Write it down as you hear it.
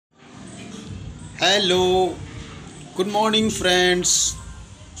Hello, good morning, friends.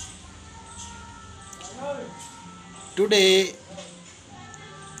 Today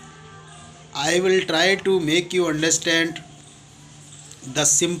I will try to make you understand the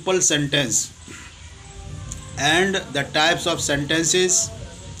simple sentence and the types of sentences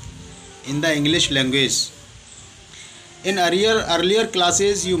in the English language. In earlier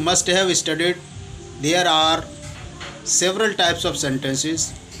classes, you must have studied there are several types of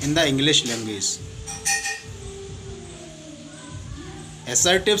sentences in the English language.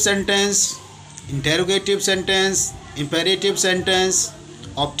 Assertive sentence, interrogative sentence, imperative sentence,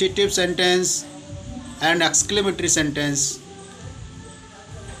 optative sentence, and exclamatory sentence.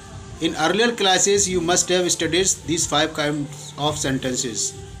 In earlier classes, you must have studied these 5 kinds of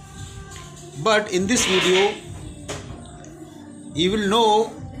sentences. But in this video, you will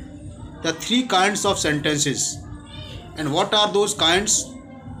know the 3 kinds of sentences. And what are those kinds?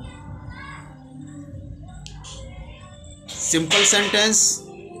 Simple sentence,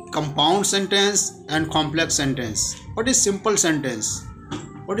 compound sentence, and complex sentence. What is simple sentence?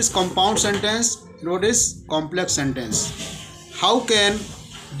 What is compound sentence? What is complex sentence? How can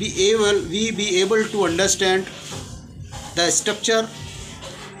we be able to understand the structure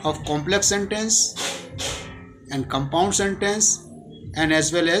of complex sentence and compound sentence, and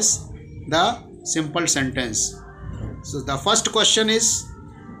as well as the simple sentence? So the first question is,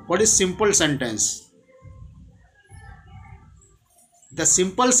 what is simple sentence? The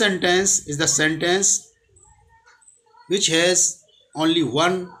simple sentence is the sentence which has only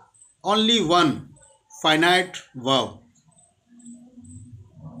one finite verb.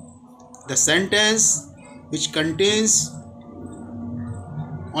 The sentence which contains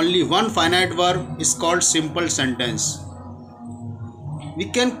only one finite verb is called simple sentence.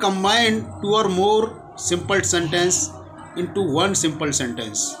 We can combine 2 or more simple sentence into one simple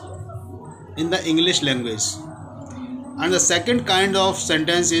sentence in the English language. And the second kind of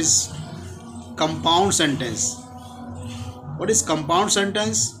sentence is compound sentence. What is compound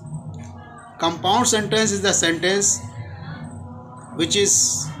sentence? Compound sentence is the sentence which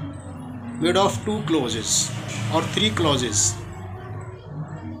is made of 2 clauses or 3 clauses.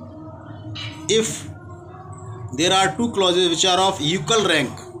 If there are 2 clauses which are of equal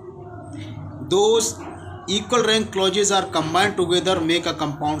rank, those equal rank clauses are combined together make a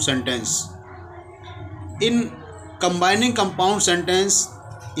compound sentence. In combining compound sentence,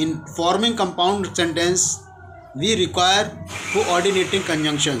 in forming compound sentence, we require coordinating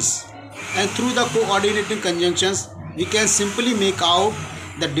conjunctions, and through the coordinating conjunctions we can simply make out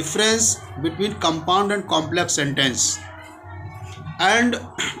the difference between compound and complex sentence. And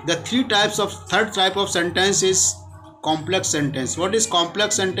the third type of sentence is complex sentence. What is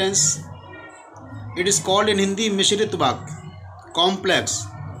complex sentence? It is called in Hindi Mishrit Vakya, complex.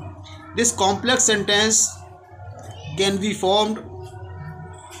 This complex sentence can be formed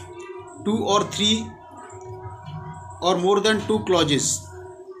 2 or 3 or more than 2 clauses,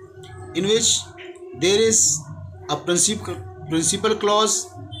 in which there is a principal clause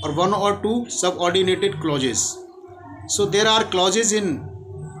or 1 or 2 subordinated clauses. So there are clauses in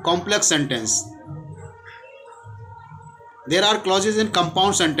complex sentence. There are clauses in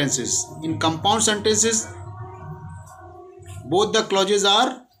compound sentences. In compound sentences, both the clauses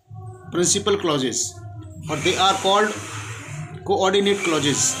are principal clauses, or they are called coordinate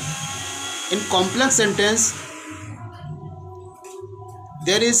clauses. In complex sentence,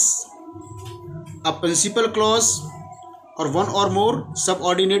 there is a principal clause or 1 or more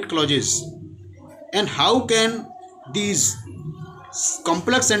subordinate clauses. And how can these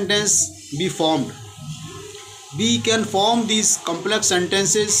complex sentences be formed? We can form these complex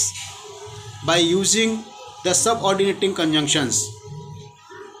sentences by using the subordinating conjunctions.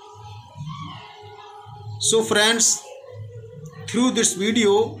 So friends, through this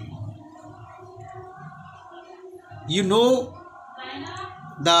video, you know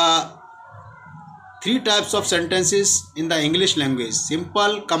the 3 types of sentences in the English language: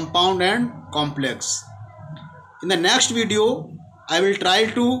 simple, compound, and complex. In the next video, I will try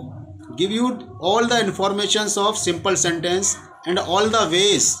to give you all the informations of simple sentence and all the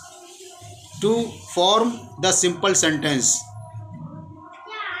ways to form the simple sentence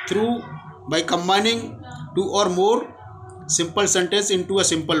by combining 2 or more simple sentence into a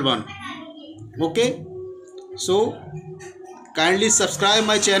simple one. Okay, so kindly subscribe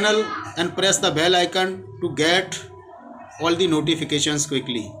my channel and press the bell icon to get all the notifications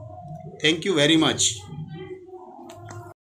quickly. Thank you very much.